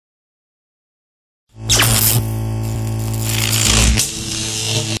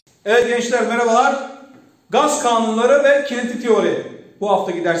Evet gençler merhabalar. Gaz kanunları ve kinetik teori bu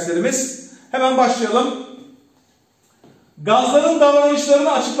haftaki derslerimiz. Hemen başlayalım. Gazların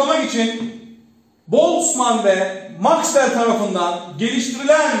davranışlarını açıklamak için Boltzmann ve Maxwell tarafından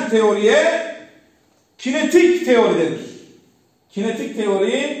geliştirilen teoriye kinetik teori denir. Kinetik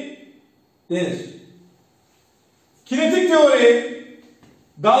teori denir. Kinetik teori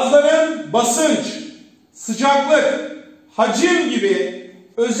gazların basınç, sıcaklık, hacim gibi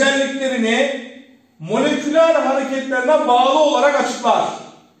özelliklerini moleküler hareketlerine bağlı olarak açıklar.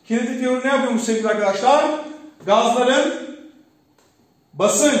 Kinetik teori ne yapıyormuş sevgili arkadaşlar? Gazların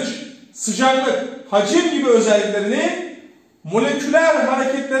basınç, sıcaklık, hacim gibi özelliklerini moleküler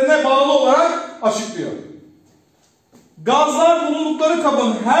hareketlerine bağlı olarak açıklıyor. Gazlar bulundukları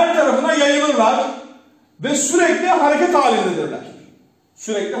kabın her tarafına yayılırlar ve sürekli hareket halindedirler.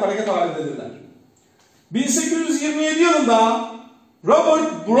 Sürekli hareket halindedirler. 1827 yılında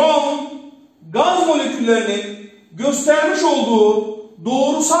Robert Brown gaz moleküllerinin göstermiş olduğu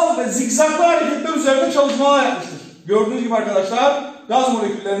doğrusal ve zigzaglı hareketler üzerinde çalışmalar yapmıştır. Gördüğünüz gibi arkadaşlar gaz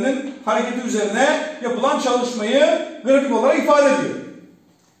moleküllerinin hareketi üzerine yapılan çalışmayı grafik olarak ifade ediyor.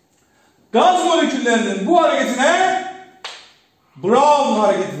 Gaz moleküllerinin bu hareketine Brown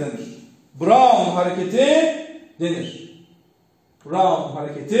hareketi denir. Brown hareketi denir. Brown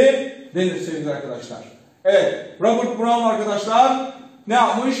hareketi denir sevgili arkadaşlar. Evet, Robert Brown arkadaşlar ne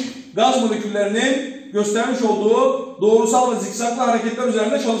yapmış? Gaz moleküllerinin göstermiş olduğu doğrusal ve zikzaklı hareketler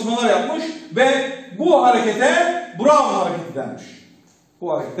üzerinde çalışmalar yapmış ve bu harekete Brown hareketi denmiş.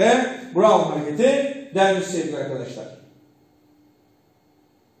 Bu harekete Brown hareketi denmiş sevgili arkadaşlar.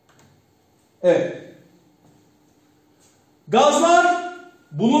 Evet. Gazlar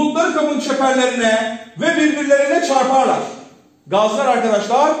bulundukları kabın çeperlerine ve birbirlerine çarparlar. Gazlar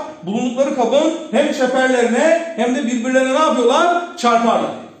arkadaşlar bulundukları kabın hem çeperlerine hem de birbirlerine ne yapıyorlar?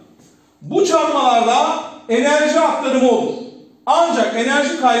 Çarparlar. Bu çarpmalarda enerji aktarımı olur. Ancak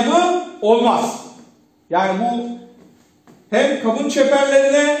enerji kaybı olmaz. Yani bu hem kabın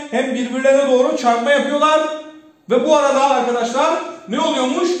çeperlerine hem birbirlerine doğru çarpma yapıyorlar ve bu arada arkadaşlar ne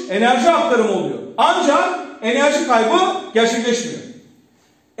oluyormuş? Enerji aktarımı oluyor. Ancak enerji kaybı gerçekleşmiyor.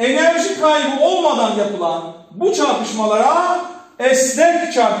 Enerji kaybı olmadan yapılan bu çarpışmalara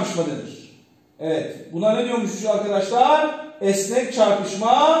esnek çarpışma denir. Evet. Buna ne diyormuşuz arkadaşlar? Esnek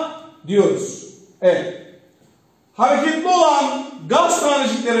çarpışma diyoruz. Evet. Hareketli olan gaz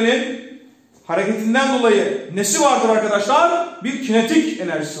taneciklerinin hareketinden dolayı nesi vardır arkadaşlar? Bir kinetik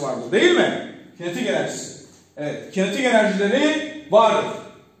enerjisi vardır. Değil mi? Kinetik enerjisi. Evet. Kinetik enerjileri vardır.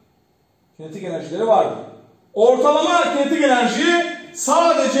 Kinetik enerjileri vardır. Ortalama kinetik enerji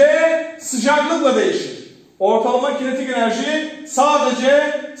sadece sıcaklıkla değişir. Ortalama kinetik enerji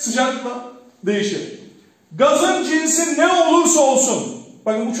sadece sıcaklıkla değişir. Gazın cinsi ne olursa olsun,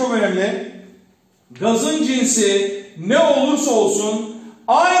 bakın bu çok önemli. Gazın cinsi ne olursa olsun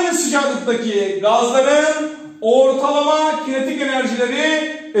aynı sıcaklıktaki gazların ortalama kinetik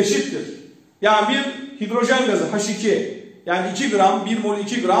enerjileri eşittir. Yani bir hidrojen gazı H2 yani 2 gram, 1 mol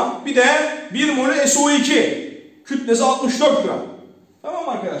 2 gram, bir de 1 mol SO2 kütlesi 64 gram. Tamam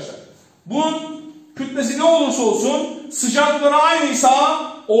mı arkadaşlar? Bunun kütlesi ne olursa olsun sıcaklıkları aynıysa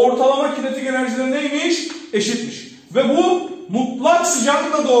ortalama kinetik enerjileri neymiş? Eşitmiş. Ve bu mutlak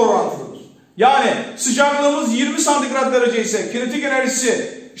sıcaklıkla doğru orantılıdır. Yani sıcaklığımız 20 santigrat derece ise kinetik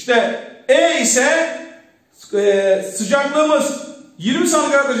enerjisi işte E ise sıcaklığımız 20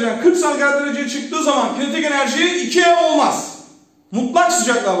 santigrat dereceden 40 santigrat dereceye çıktığı zaman kinetik enerji 2E olmaz. Mutlak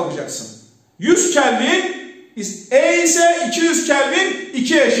sıcaklığa bakacaksın. 100 Kelvin E ise 200 Kelvin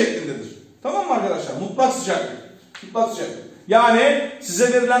 2E şeklindedir. Tamam mı arkadaşlar? Mutlak sıcaklık. Mutlak sıcaklık. Yani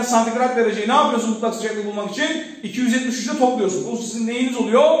size verilen santigrat dereceyi ne yapıyorsun mutlak sıcaklığı bulmak için? 273'e topluyorsun. Bu sizin neyiniz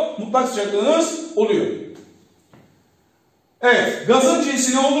oluyor? Mutlak sıcaklığınız oluyor. Evet. Gazın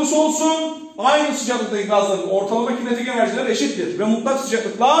cinsi ne olursa olsun aynı sıcaklıktaki gazların ortalama kinetik enerjileri eşittir. Ve mutlak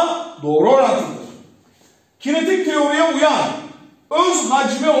sıcaklıkla doğru orantılıdır. Kinetik teoriye uyan, öz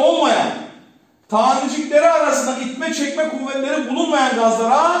hacmi olmayan, tanecikleri arasında itme çekme kuvvetleri bulunmayan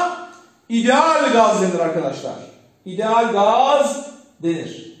gazlara ideal gaz denir arkadaşlar. İdeal gaz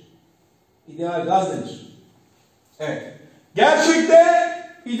denir. İdeal gaz denir. Evet. Gerçekte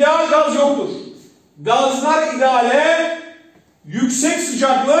ideal gaz yoktur. Gazlar ideale yüksek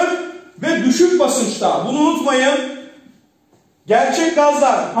sıcaklık ve düşük basınçta. Bunu unutmayın. Gerçek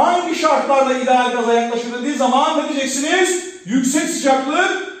gazlar hangi şartlarda ideal gaza yaklaşır dediği zaman ne diyeceksiniz? Yüksek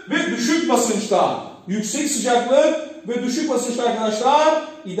sıcaklık ve düşük basınçta. Yüksek sıcaklık ve düşük basınçta arkadaşlar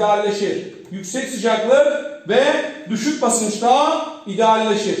idealleşir. Yüksek sıcaklık ve düşük basınçta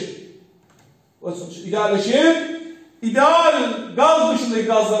idealleşir. İdealleşir. ideal gaz dışındaki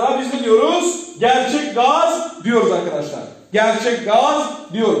gazlara biz ne diyoruz? Gerçek gaz diyoruz arkadaşlar. Gerçek gaz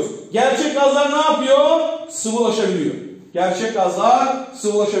diyoruz. Gerçek gazlar ne yapıyor? Sıvılaşabiliyor. Gerçek gazlar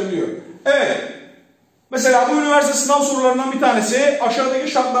sıvılaşabiliyor. Evet. Mesela bu üniversite sınav sorularından bir tanesi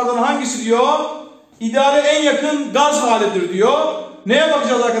aşağıdaki şartlardan hangisi diyor? İdeale en yakın gaz halidir diyor. Neye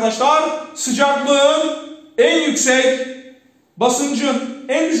bakacağız arkadaşlar? Sıcaklığın en yüksek, basıncın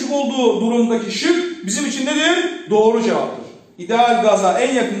en düşük olduğu durumdaki şık bizim için nedir? Doğru cevaptır. İdeal gaza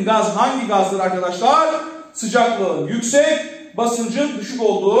en yakın gaz hangi gazdır arkadaşlar? Sıcaklığın yüksek, basıncın düşük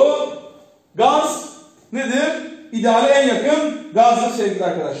olduğu gaz nedir? İdeale en yakın gazdır sevgili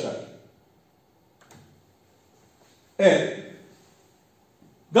arkadaşlar. Evet.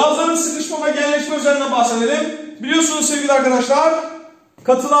 Gazların sıkışma ve genleşme özelliğinden bahsedelim. Biliyorsunuz sevgili arkadaşlar,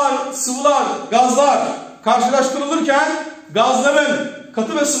 katılar, sıvılar, gazlar karşılaştırılırken gazların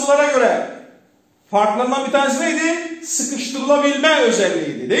katı ve sıvılara göre farklarından bir tanesi neydi? Sıkıştırılabilme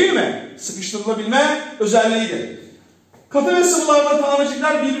özelliğiydi, değil mi? Sıkıştırılabilme özelliğiydi. Katı ve sıvılarda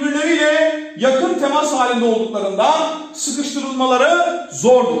tanecikler birbirleriyle yakın temas halinde olduklarından sıkıştırılmaları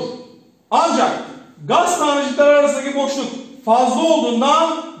zordur. Ancak gaz tanecikler arasındaki boşluk fazla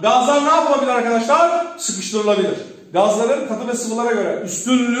olduğundan gazlar ne yapabilir arkadaşlar? Sıkıştırılabilir. Gazların katı ve sıvılara göre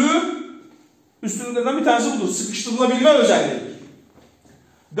üstünlüklerinden bir tanesi budur. Sıkıştırılabilme özelliğidir.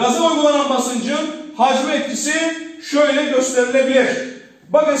 Gaza uygulanan basıncın hacmi etkisi şöyle gösterilebilir.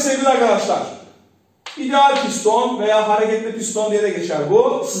 Bakın sevgili arkadaşlar. İdeal piston veya hareketli piston diye de geçer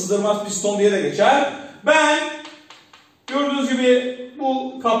bu. Sızdırmaz piston diye de geçer. Ben gördüğünüz gibi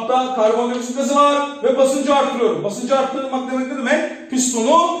bu kapta karbondioksit gazı var ve basıncı arttırıyorum. Basıncı arttırmak demek ne demek?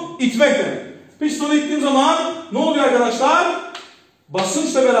 Pistonu itmek demek. Pistonu ittiğim zaman ne oluyor arkadaşlar?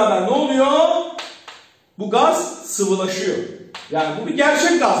 Basınçla beraber ne oluyor? Bu gaz sıvılaşıyor. Yani bu bir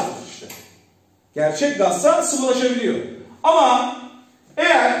gerçek gazdır işte. Gerçek gazsa sıvılaşabiliyor. Ama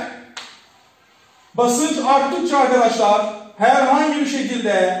eğer basınç arttıkça arkadaşlar herhangi bir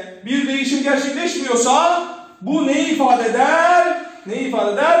şekilde bir değişim gerçekleşmiyorsa bu neyi ifade eder? Neyi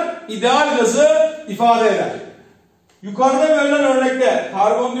ifade eder? İdeal gazı ifade eder. Yukarıda verilen örnekte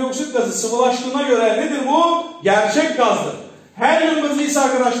karbondioksit gazı sıvılaştığına göre nedir bu? Gerçek gazdır. Helyum gazı ise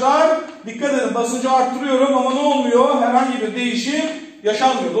arkadaşlar dikkat edin, basıncı arttırıyorum ama ne olmuyor? Herhangi bir değişim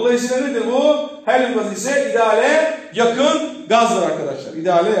yaşanmıyor. Dolayısıyla nedir bu? Helyum gazı ise ideale yakın gazdır arkadaşlar.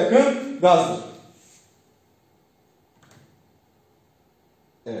 İdeale yakın gazdır.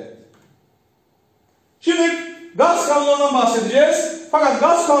 Evet. Şimdi gaz kanunlarından bahsedeceğiz. Fakat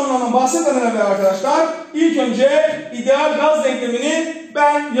gaz kanunlarından bahsetmeden evvel arkadaşlar ilk önce ideal gaz denklemini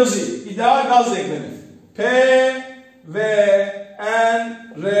ben yazayım. İdeal gaz denklemi. P, V, N,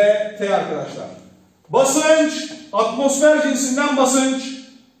 R, T arkadaşlar. Basınç, atmosfer cinsinden basınç.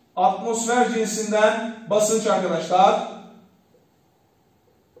 Atmosfer cinsinden basınç arkadaşlar.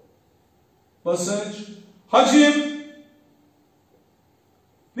 Basınç. Hacim,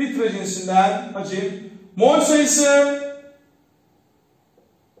 litre cinsinden hacim. Mol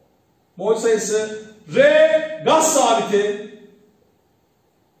sayısı, R, gaz sabiti,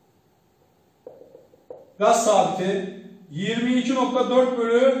 gaz sabiti 22.4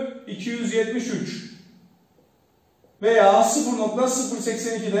 bölü 273 veya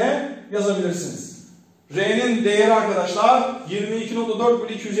 0.082 de yazabilirsiniz. R'nin değeri arkadaşlar 22.4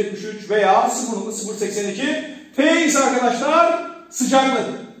 bölü 273 veya 0.082. T ise arkadaşlar sıcaklık.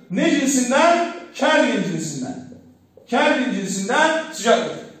 Ne cinsinden? Kelvin cinsinden. Kelvin cinsinden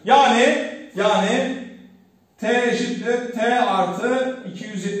sıcaklık. Yani T eşittir T artı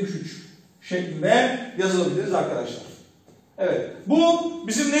 273 şeklinde yazılabiliriz arkadaşlar. Evet. Bu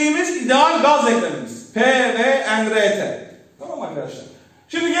bizim neyimiz? İdeal gaz denklemimiz. P, V, N, R, T. Tamam mı arkadaşlar?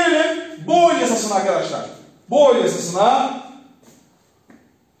 Şimdi gelelim Boyle yasasına arkadaşlar. Boyle yasasına.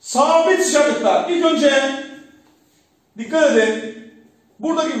 Sabit sıcaklıklar. İlk önce dikkat edin.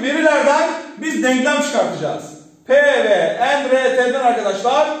 Buradaki verilerden biz denklem çıkartacağız. P, V, N, R, T'den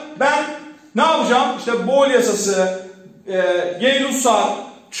arkadaşlar ben ne yapacağım? İşte Boyle yasası, Gay-Lussac,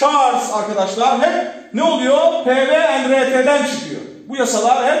 Charles arkadaşlar hep ne oluyor? P, V, N, R, T'den çıkıyor. Bu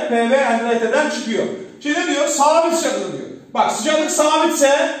yasalar hep P, V, N, R, T'den çıkıyor. Şimdi ne diyor? Sabit sıcaklık diyor. Bak sıcaklık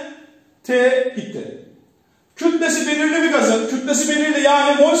sabitse T gitti. Kütlesi belirli bir gazın, kütlesi belirli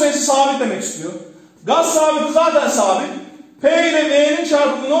yani mol sayısı sabit demek istiyor. Gaz sabiti zaten sabit. P ile V'nin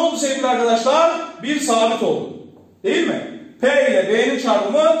çarpımı ne oldu sevgili arkadaşlar? Bir sabit oldu. Değil mi? P ile V'nin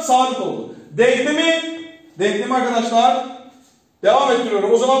çarpımı sabit oldu. Denklemi arkadaşlar devam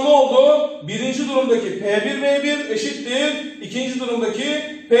ettiriyorum. O zaman ne oldu? Birinci durumdaki P1 V1 eşittir. İkinci durumdaki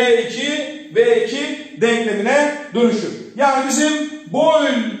P2 V2 denklemine dönüşür. Yani bizim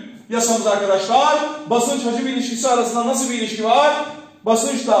Boyle yasamız arkadaşlar. Basınç hacim ilişkisi arasında nasıl bir ilişki var?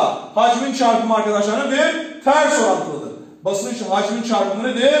 Basınçla hacmin çarpımı arkadaşlar nedir? Ters orantılıdır. Basınçla hacmin çarpımı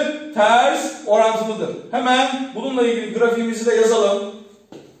nedir? Ters orantılıdır. Hemen bununla ilgili grafiğimizi de yazalım.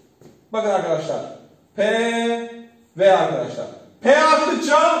 Bakın arkadaşlar. P, V arkadaşlar. P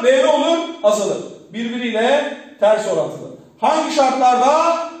arttıkça V ne olur? Azalır. Birbiriyle ters orantılı. Hangi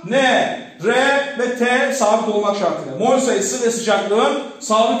şartlarda? N, R ve T sabit olmak şartıyla. Mol sayısı ve sıcaklığın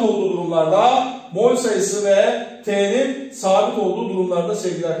sabit olduğu durumlarda, mol sayısı ve T'nin sabit olduğu durumlarda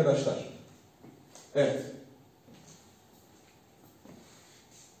sevgili arkadaşlar. Evet.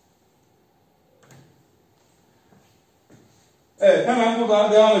 Evet, hemen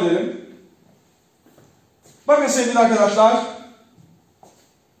buradan devam edelim. Bakın sevgili arkadaşlar.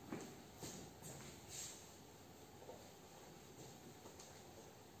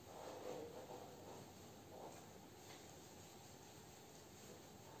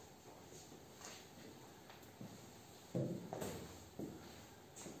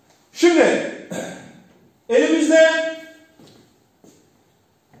 Şimdi elimizde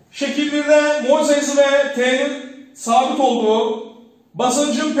şekil 1'de mol sayısı ve T'nin sabit olduğu,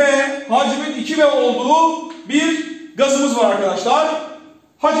 basıncın P, hacmin 2V olduğu bir gazımız var arkadaşlar.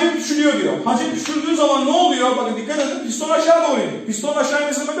 Hacim küçülüyor diyor. Hacim küçüldüğü zaman ne oluyor? Bakın dikkat edin, piston aşağı doğru iniyor. Piston aşağı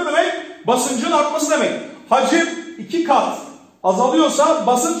inmesi ne demek? Basıncın artması demek. Hacim 2 kat azalıyorsa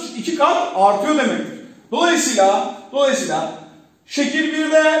basınç 2 kat artıyor demektir. Dolayısıyla şekil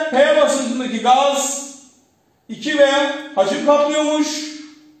 1'de P basıncındaki gaz 2V hacim kaplıyormuş.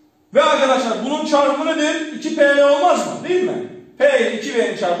 Ve arkadaşlar bunun çarpımı nedir? 2PV olmaz mı? Değil mi? P ile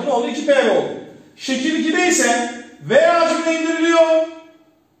 2V'nin çarpımı oldu? 2PV oldu. Şekil 2'de ise V hacmine indiriliyor.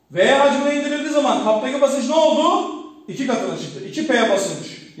 V hacmine indirildiği zaman kaptaki basınç ne oldu? 2 katına çıktı. 2P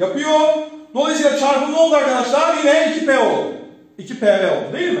basınç yapıyor. Dolayısıyla çarpım ne oldu arkadaşlar? Yine 2P oldu. 2PV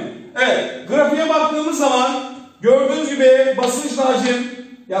oldu değil mi? Evet. Grafiğe baktığımız zaman gördüğünüz gibi basınçla hacim,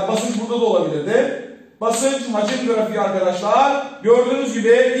 ya basınç burada da olabilirdi. Basınç hacim grafiği arkadaşlar. Gördüğünüz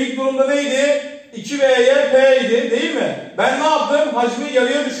gibi ilk durumda neydi? 2V'ye P idi değil mi? Ben ne yaptım? Hacmi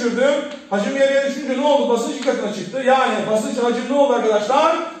yarıya düşürdüm. Hacim yarıya düşünce ne oldu? Basınç 2 katına çıktı. Yani basınç hacim ne oldu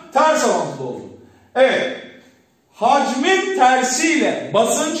arkadaşlar? Ters orantılı oldu. Evet. Hacmin tersiyle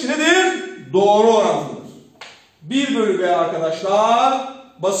basınç nedir? Doğru orantılıdır. 1 bölü V arkadaşlar.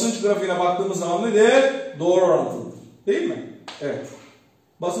 Basınç grafiğine baktığımız zaman nedir? Doğru orantılıdır. Değil mi? Evet.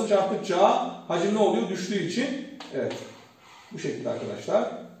 Basınç arttıkça hacim ne oluyor? Düştüğü için evet. Bu şekilde arkadaşlar.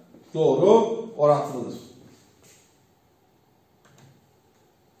 Doğru orantılıdır.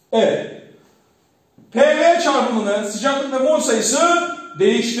 Evet. PV çarpımını sıcaklık ve mol sayısı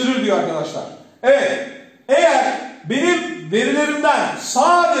değiştirir diyor arkadaşlar. Evet. Eğer benim verilerimden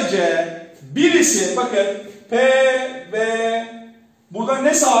sadece birisi bakın PV burada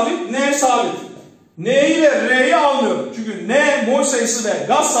ne sabit? N sabit. N'yi ile R'yi almıyorum. Çünkü N mol sayısı ve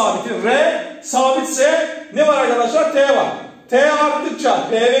gaz sabiti, R sabitse ne var arkadaşlar? T var. T arttıkça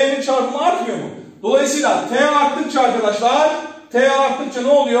PV'nin çarpımı artmıyor mu? Dolayısıyla T arttıkça arkadaşlar, T arttıkça ne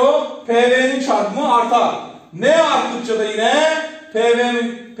oluyor? PV'nin çarpımı artar. N arttıkça da yine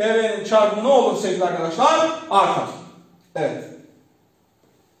PV'nin çarpımı ne olur sevgili arkadaşlar? Artar. Evet.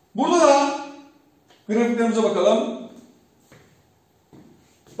 Burada da grafiklerimize bakalım.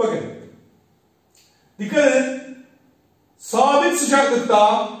 Bakın. Dikkat edin. Sabit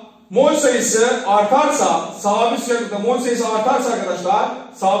sıcaklıkta mol sayısı artarsa, sabit sıcaklıkta mol sayısı artarsa arkadaşlar,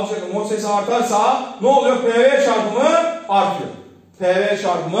 sabit sıcaklıkta mol sayısı artarsa ne oluyor? PV çarpımı artıyor. PV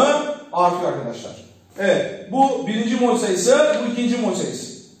çarpımı artıyor arkadaşlar. Evet, bu birinci mol sayısı, bu ikinci mol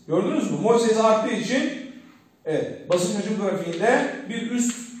sayısı. Gördünüz mü? Mol sayısı arttığı için evet, basınç hacim grafiğinde bir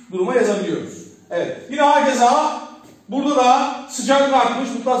üst duruma yazabiliyoruz. Evet, yine hakeza burada da sıcaklık artmış.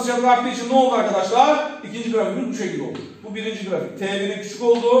 Mutlak sıcaklık arttığı için ne oldu arkadaşlar? İkinci grafiğimiz bu şekilde oldu. Bu birinci grafik. T1'in küçük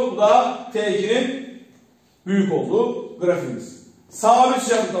olduğu, bu da T2'nin büyük olduğu grafiğimiz. Sabit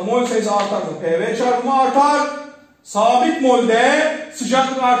sıcaklıkta mol sayısı artarsa PV çarpımı artar. Sabit molde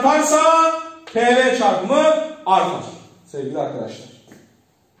sıcaklık artarsa PV çarpımı artar. Sevgili arkadaşlar.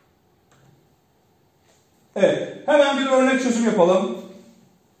 Evet. Hemen bir örnek çözüm yapalım.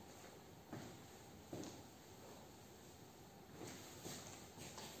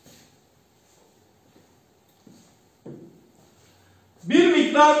 Bir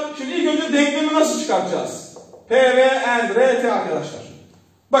miktar, şimdi ilk önce denklemi nasıl çıkartacağız? PV and RT arkadaşlar.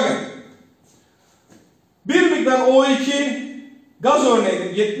 Bakın. Bir miktar O2 gaz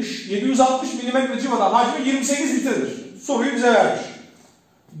örneğinin 760 mm civada hacmi 28 litredir. Soruyu bize vermiş.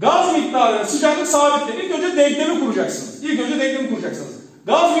 Gaz miktarı ve sıcaklık sabittir. İlk önce denklemi kuracaksınız.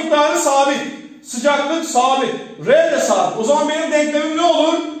 Gaz miktarı sabit. Sıcaklık sabit. R de sabit. O zaman benim denklemim ne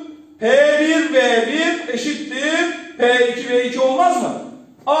olur?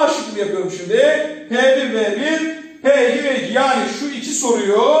 A şıkkını yapıyorum şimdi. P1 V1, P2 V2. Yani şu iki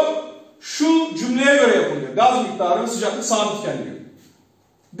soruyu şu cümleye göre yapılıyor. Gaz miktarı ve sıcaklık sabitken diyor.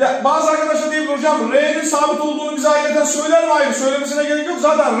 Bazı arkadaşlar diyebilir hocam R'nin sabit olduğunu bize ayrıca söyler mi? Hayır, söylemesine gerek yok.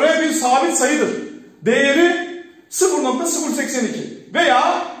 Zaten R bir sabit sayıdır. Değeri 0.082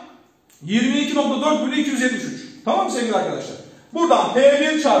 veya 22.4 bölü 273. Tamam mı sevgili arkadaşlar? Buradan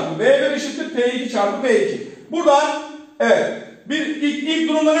P1 çarpı V1 eşittir P2 çarpı V2. Buradan evet ilk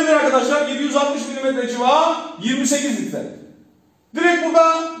durumda nedir arkadaşlar? 760 mm civa 28 litre. Direkt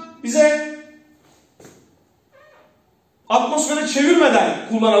burada bize atmosfere çevirmeden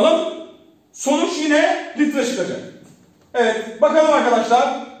kullanalım. Sonuç yine litre çıkacak. Evet bakalım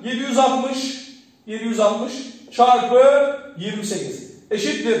arkadaşlar. 760 çarpı 28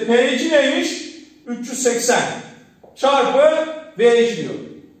 eşittir. P2 neymiş? 380 çarpı V2 diyor.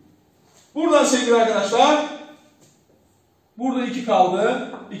 Buradan sevgili arkadaşlar burada 2 kaldı.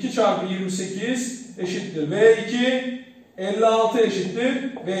 2 çarpı 28 eşittir V2. 56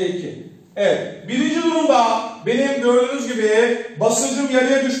 eşittir V2. Evet. Birinci durumda benim gördüğünüz gibi basıncım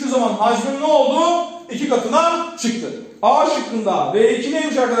yarıya düştüğü zaman hacmim ne oldu? 2 katına çıktı. A şıkkında V2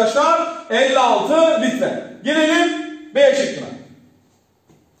 neymiş arkadaşlar? 56 litre. Gelelim B şıkkına.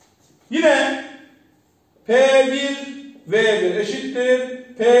 Yine P1 V1 eşittir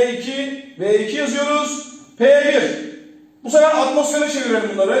P2 V2 yazıyoruz. P1 bu sefer atmosfere çevirelim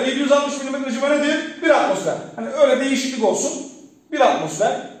bunları. 760 mm civa nedir? 1 atmosfer. Hani öyle değişiklik olsun. 1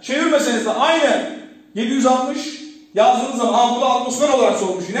 atmosfer. Çevirmeseniz de aynı 760 yazdığınız zaman ampulü atmosfer olarak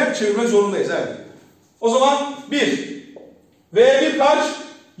sormuş yine. Çevirmek zorundayız. Evet. O zaman 1. V1 kaç?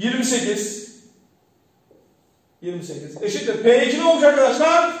 28. 28. Eşittir. P2 ne olacak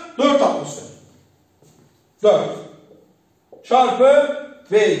arkadaşlar? 4 atmosfer. 4. Çarpı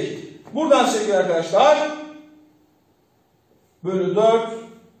V2. Buradan sevgili arkadaşlar bölü 4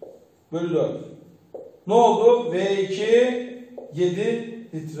 bölü 4. Ne oldu? V2 7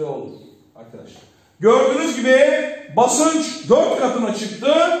 litre olur arkadaşlar. Gördüğünüz gibi basınç 4 katına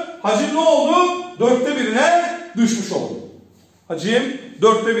çıktı. Hacim ne oldu? 4'te 1'ine düşmüş oldu. Hacim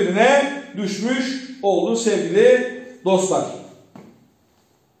 4'te 1'ine düşmüş oldu sevgili dostlar.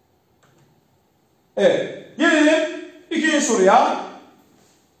 Evet. Gelelim ikinci soruya.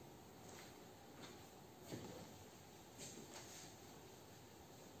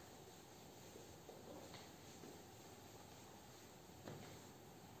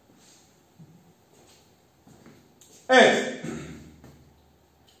 Evet.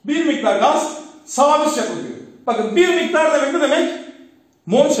 Bir miktar gaz sabit sıcaklık diyor. Bakın bir miktar demek ne demek?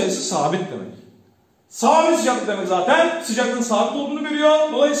 Mol sayısı sabit demek. Sabit sıcaklık demek zaten sıcaklığın sabit olduğunu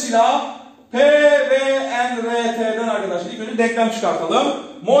veriyor. Dolayısıyla P, V, N, R, T'den arkadaşlar ilk önce denklem çıkartalım.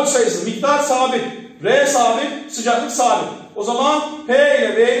 Mol sayısı miktar sabit, R sabit, sıcaklık sabit. O zaman P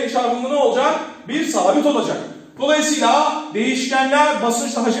ile V'nin çarpımı ne olacak? Bir sabit olacak. Dolayısıyla değişkenler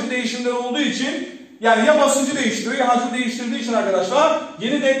basınçla hacim değişimleri olduğu için yani ya basıncı değiştiriyor ya hacim değiştirdiği için arkadaşlar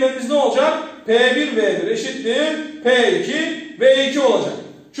yeni denklemimiz ne olacak? P1 V1 eşittir P2 V2 olacak.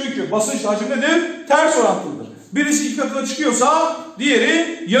 Çünkü basınç hacim nedir? Ters orantılıdır. Birisi 2 katına çıkıyorsa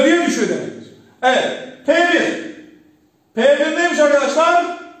diğeri yarıya düşüyor demektir. Evet. P1. P1 neymiş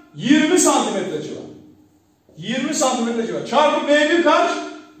arkadaşlar? 20 santimetre civa. 20 santimetre civa. Çarpı V1 kaç?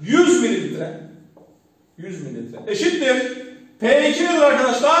 100 mililitre. 100 mililitre. Eşittir. P2 nedir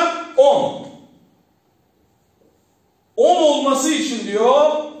arkadaşlar? 10. 10 olması için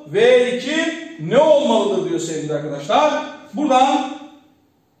diyor V2 ne olmalıdır diyor sevgili arkadaşlar. Buradan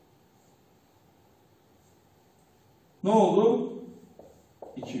ne oldu?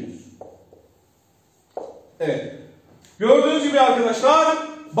 200. Evet. Gördüğünüz gibi arkadaşlar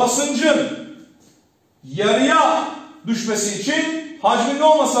basıncın yarıya düşmesi için hacmin ne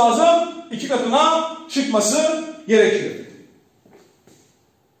olması lazım? 2 katına çıkması gerekiyor.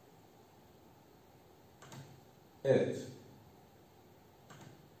 Evet.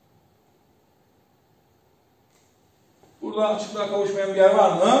 Burada açıklığa kavuşmayan bir yer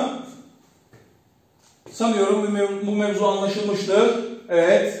var mı? Sanıyorum bu mevzu anlaşılmıştır.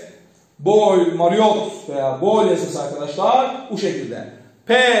 Evet. Boyle, Marriott veya Boyle yasası arkadaşlar bu şekilde.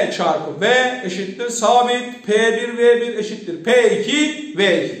 P çarpı V eşittir sabit. P1 V1 eşittir P2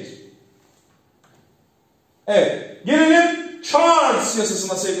 V2'dir. Evet. Gelelim Charles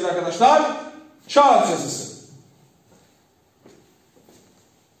yasasına sevgili arkadaşlar. Charles yasası.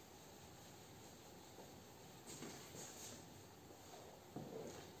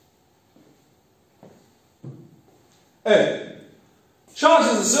 Evet. Charles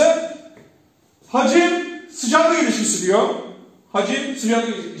yasası hacim sıcaklık ilişkisi diyor. Hacim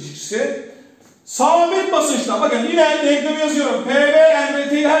sıcaklık ilişkisi. Sabit basınçta. Bakın yine denklemi yazıyorum. PV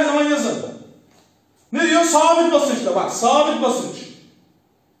NRT'yi her zaman yazın. Ne diyor? Sabit basınçta. Bak sabit basınç.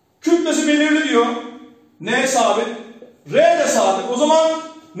 Kütlesi belirli diyor. N sabit. R de sabit. O zaman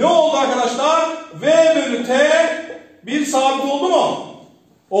ne oldu arkadaşlar? V bölü T bir sabit oldu mu?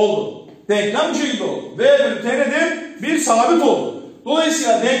 Oldu. Denklem bu şekilde oldu. V bölü T nedir? Bir sabit oldu.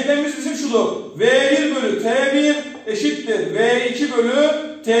 Dolayısıyla denklemimiz bizim şudur. V1 bölü T1 eşittir V2 bölü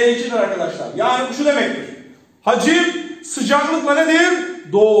T2'dir arkadaşlar. Yani bu şu demektir. Hacim sıcaklıkla nedir?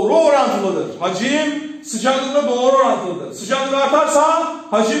 Doğru orantılıdır. Hacim sıcaklıkla doğru orantılıdır. Sıcaklık artarsa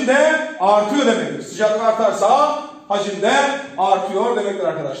hacim de artıyor demektir. Sıcaklık artarsa hacim de artıyor demektir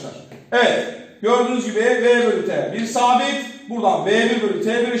arkadaşlar. Evet. Gördüğünüz gibi V bölü T bir sabit. Buradan V1 bölü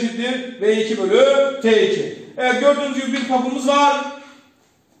T1 eşittir V2 bölü T2. Evet, gördüğünüz gibi bir kapımız var.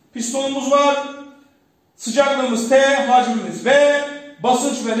 Pistonumuz var. Sıcaklığımız T, hacmimiz V.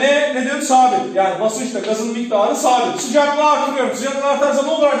 Basınç ve nedir? Sabit. Yani basınçla gazın miktarı sabit. Sıcaklığı artırıyorum. Sıcaklık artarsa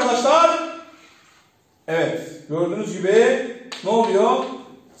ne olur arkadaşlar? Evet. Gördüğünüz gibi ne oluyor?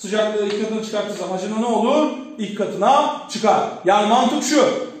 Sıcaklığı ilk katına çıkartırsam hacimde ne olur? İlk katına çıkar. Yani mantık şu.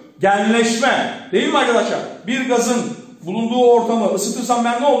 Genleşme. Değil mi arkadaşlar? Bir gazın bulunduğu ortamı ısıtırsam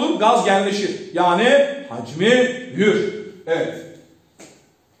ben ne olur? Gaz genleşir. Yani hacmi büyür. Evet.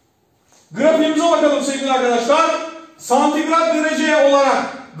 Grafiğimize bakalım sevgili arkadaşlar. Santigrat derece olarak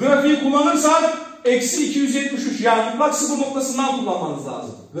grafiği kullanırsak eksi 273 yani mutlak sıfır noktasından kullanmanız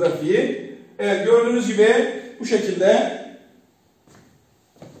lazım grafiği. Evet, gördüğünüz gibi bu şekilde.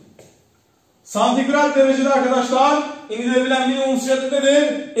 Santigrat derecede arkadaşlar inilebilen minimum sıcaklık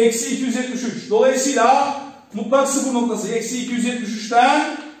nedir? Eksi 273. Dolayısıyla mutlak sıfır noktası eksi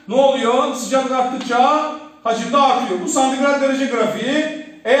 273'ten ne oluyor? Sıcaklık arttıkça hacim de artıyor. Bu santigrat derece grafiği.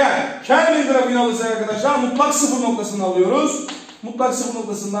 Eğer Kelvin grafiğini alırsak arkadaşlar mutlak sıfır noktasını alıyoruz. Mutlak sıfır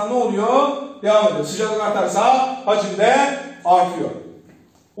noktasından ne oluyor? Devam ediyor. Sıcaklık artarsa hacim de artıyor.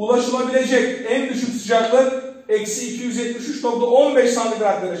 Ulaşılabilecek en düşük sıcaklık eksi 273.15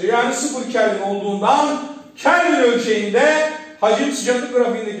 santigrat derece. Yani 0 Kelvin olduğundan Kelvin ölçeğinde hacim sıcaklık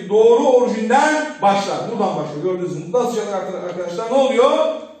grafiğindeki doğru orijinden başlar. Buradan başlıyor. Gördüğünüz gibi mutlak sıcaklık arkadaşlar ne oluyor?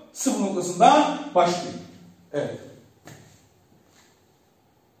 Sıfır noktasından başlıyor. Evet.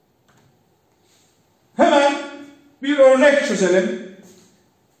 Hemen bir örnek çözelim.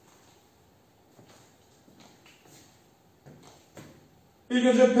 İlk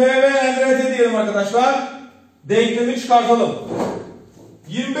önce PV NRT diyelim arkadaşlar. Denklemi çıkartalım.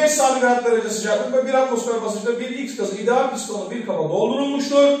 25 santigrat derece sıcaklık ve 1 atmosfer basınçta bir X gazı ideal pistonu bir kaba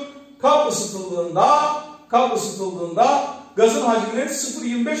doldurulmuştur. Kap ısıtıldığında gazın hacminin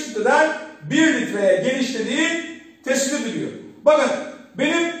 0,25 litreden 1 litreye genişlediği tespit ediliyor. Bakın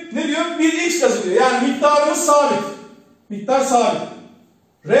benim ne diyor? Bir X gazı diyor. Yani miktarımız sabit. Miktar sabit.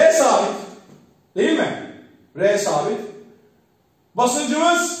 R sabit. Değil mi? R sabit.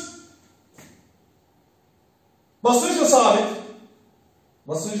 Basıncımız basınç da sabit.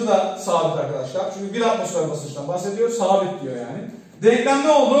 Basıncı da sabit arkadaşlar. Çünkü 1 atmosfer basınçtan bahsediyor. Sabit diyor yani. Denklem ne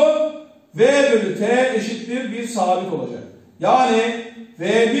oldu? V bölü T eşittir 1 sabit olacak. Yani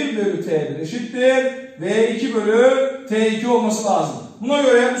V1 bölü T1 eşittir V2 bölü T2 olması lazım. Buna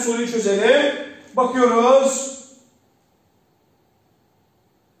göre bu soruyu çözelim. Bakıyoruz.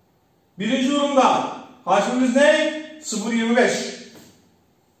 Birinci durumda hacmimiz ne? 0,25.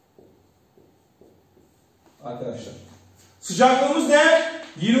 Arkadaşlar. Sıcaklığımız ne?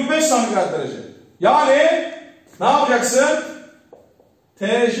 25 santigrat derece. Yani ne yapacaksın?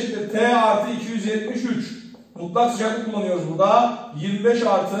 T eşittir T artı 273. Mutlak sıcaklık kullanıyoruz burada. 25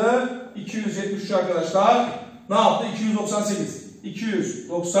 artı 273 arkadaşlar. Ne yaptı? 298.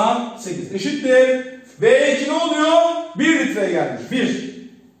 298 eşittir. V2 ne oluyor? 1 litreye gelmiş. 1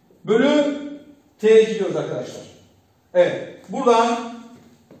 bölü T2 diyoruz arkadaşlar. Evet. Buradan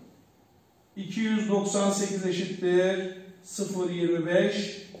 298 eşittir 0,25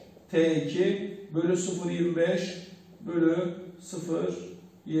 T2 bölü 0,25 bölü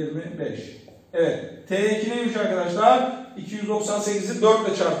 0,25. Evet. T2 neymiş arkadaşlar? 298'i 4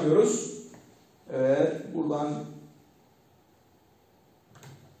 ile çarpıyoruz. Evet. Buradan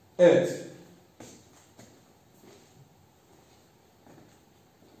evet.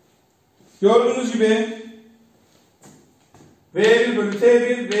 Gördüğünüz gibi V1 bölü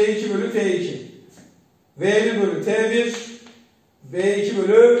T1, V2 bölü T2. V1 bölü T1, V2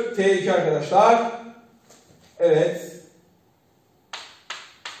 bölü T2 arkadaşlar. Evet.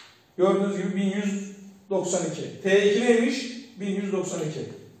 Gördüğünüz gibi 1192. T2 neymiş? 1192.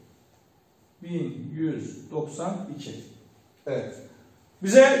 1192. Evet.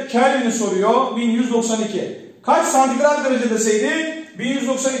 Bize Kelvin'i soruyor. 1192. Kaç santigrat derece deseydi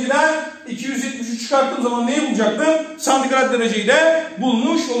 1192'den 273'ü çıkarttığım zaman neyi bulacaktım? Santigrat dereceyi de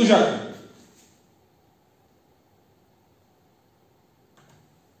bulmuş olacaktım.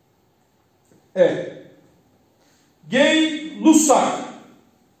 Evet. Gay-Lussac.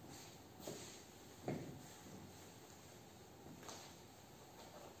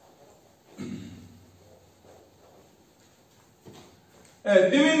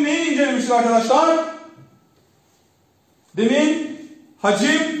 Evet, demin neyi incelemiştik arkadaşlar? Demin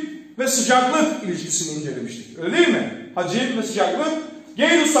hacim ve sıcaklık ilişkisini incelemiştik. Öyle değil mi? Hacim ve sıcaklık.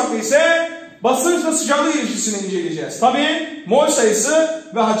 Gay-Lussac'ta ise basınç ve sıcaklık ilişkisini inceleyeceğiz. Tabii mol sayısı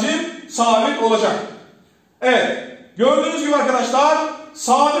ve hacim sabit olacak. Evet, gördüğünüz gibi arkadaşlar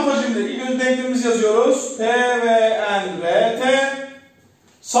sabit hacimde ilk önce denklemimizi yazıyoruz. P, V, N, R, T.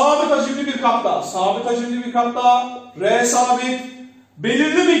 Sabit hacimli bir kapta, R sabit.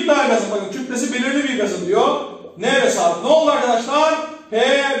 Belirli miktar gazın, bakın kütlesi belirli bir gazın diyor. N ve sabit. Ne oldu arkadaşlar? P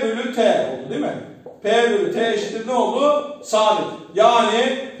bölü T oldu değil mi? P bölü T eşittir ne oldu? Sabit.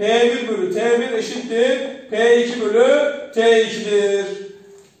 Yani P1 bölü T1 eşittir P2 bölü T2'dir.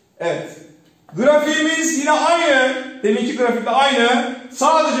 Evet. Grafiğimiz yine aynı. Deminki grafikte aynı.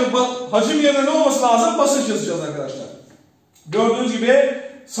 Sadece hacim yerine ne olması lazım? Basınç yazacağız arkadaşlar. Gördüğünüz gibi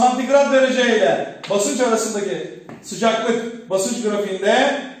santigrat derece ile basınç arasındaki sıcaklık basınç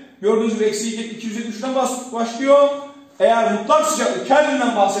grafiğinde gördüğünüz gibi eksi 273'ten başlıyor. Eğer mutlak sıcaklık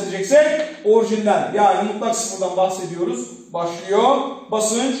Kelvin'den bahsedeceksek orijinden yani mutlak sıfırdan bahsediyoruz. Başlıyor.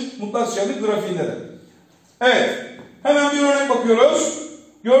 Basınç mutlak sıcaklık grafiğindedir. Evet. Hemen bir örnek bakıyoruz.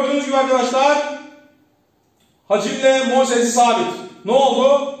 Gördüğünüz gibi arkadaşlar hacimle mol sayısı sabit. Ne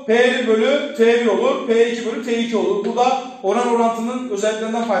oldu? P1 bölü T1 olur. P2 bölü T2 olur. Burada oran orantının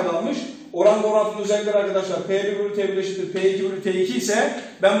özelliklerinden faydalanmış. Oran orantının özellikleri arkadaşlar P1 bölü T1 eşittir P2 bölü T2 ise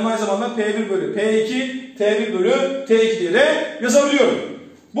ben bunu aynı zamanda P1 bölü P2 T1 bölü T2 diye de yazabiliyorum.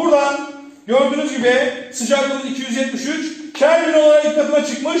 Buradan gördüğünüz gibi sıcaklığımız 273 Kelvin olarak ilk katına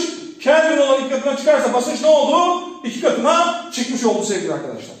çıkmış. Kelvin olarak ilk katına çıkarsa basınç ne oldu? 2 katına çıkmış oldu sevgili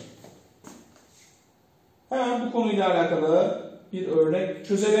arkadaşlar. Hemen bu konuyla alakalı bir örnek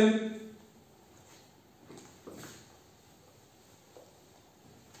çözelim.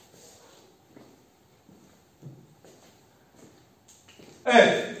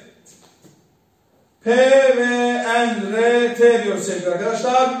 Evet. P, V, N, R, T diyoruz sevgili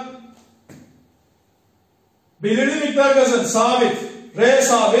arkadaşlar. Belirli miktar gazın sabit, R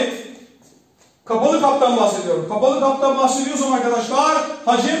sabit. Kapalı kaptan bahsediyorum. Kapalı kaptan bahsediyorsam arkadaşlar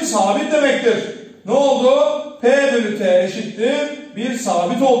hacim sabit demektir. Ne oldu? P bölü T eşittir bir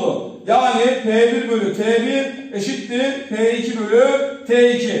sabit oldu. Yani P1 bölü T1 eşittir P2 bölü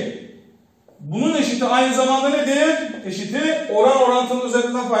T2. Bunun eşiti aynı zamanda nedir? Eşiti oran orantının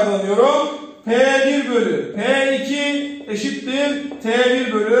üzerinden faydalanıyorum. P1 bölü P2 eşittir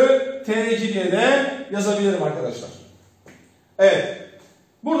T1 bölü T2 diye de yazabilirim arkadaşlar. Evet.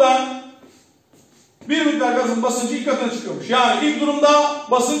 Buradan bir miktar gazın basıncı ilk katına çıkıyormuş. Yani ilk durumda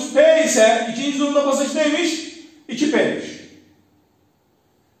basınç P ise ikinci durumda basınç neymiş? 2P'miş.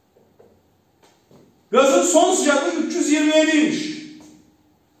 Gazın son sıcaklığı 327'ymiş.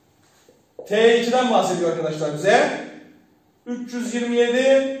 T2'den bahsediyor arkadaşlar bize.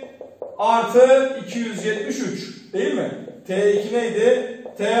 327 artı 273 değil mi? T2 neydi?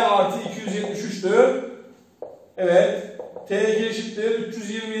 T artı 273'tü. Evet. T2 eşittir.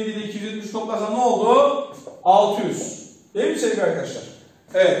 327 ile 273 toplarsan ne oldu? 600. Değil mi sevgili arkadaşlar?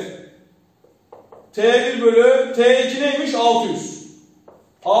 Evet. T1 bölü T2 neymiş? 600.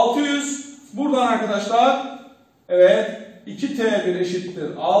 600. Buradan arkadaşlar evet 2T1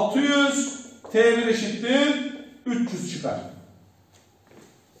 eşittir 600. T1 eşittir 300 çıkar.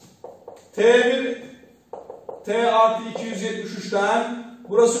 T1 T artı 273'ten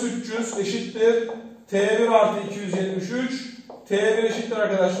burası 300 eşittir. T1 artı 273. T1 eşittir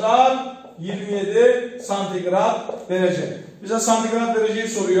arkadaşlar 27 santigrat derece. Bize santigrat dereceyi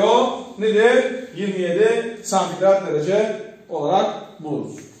soruyor. Nedir? 27 santigrat derece olarak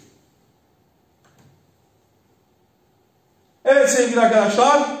buluruz. Evet sevgili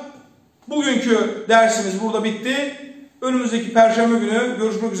arkadaşlar. Bugünkü dersimiz burada bitti. Önümüzdeki Perşembe günü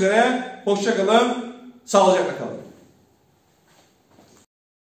görüşmek üzere. Hoşça kalın. Sağlıcakla kalın.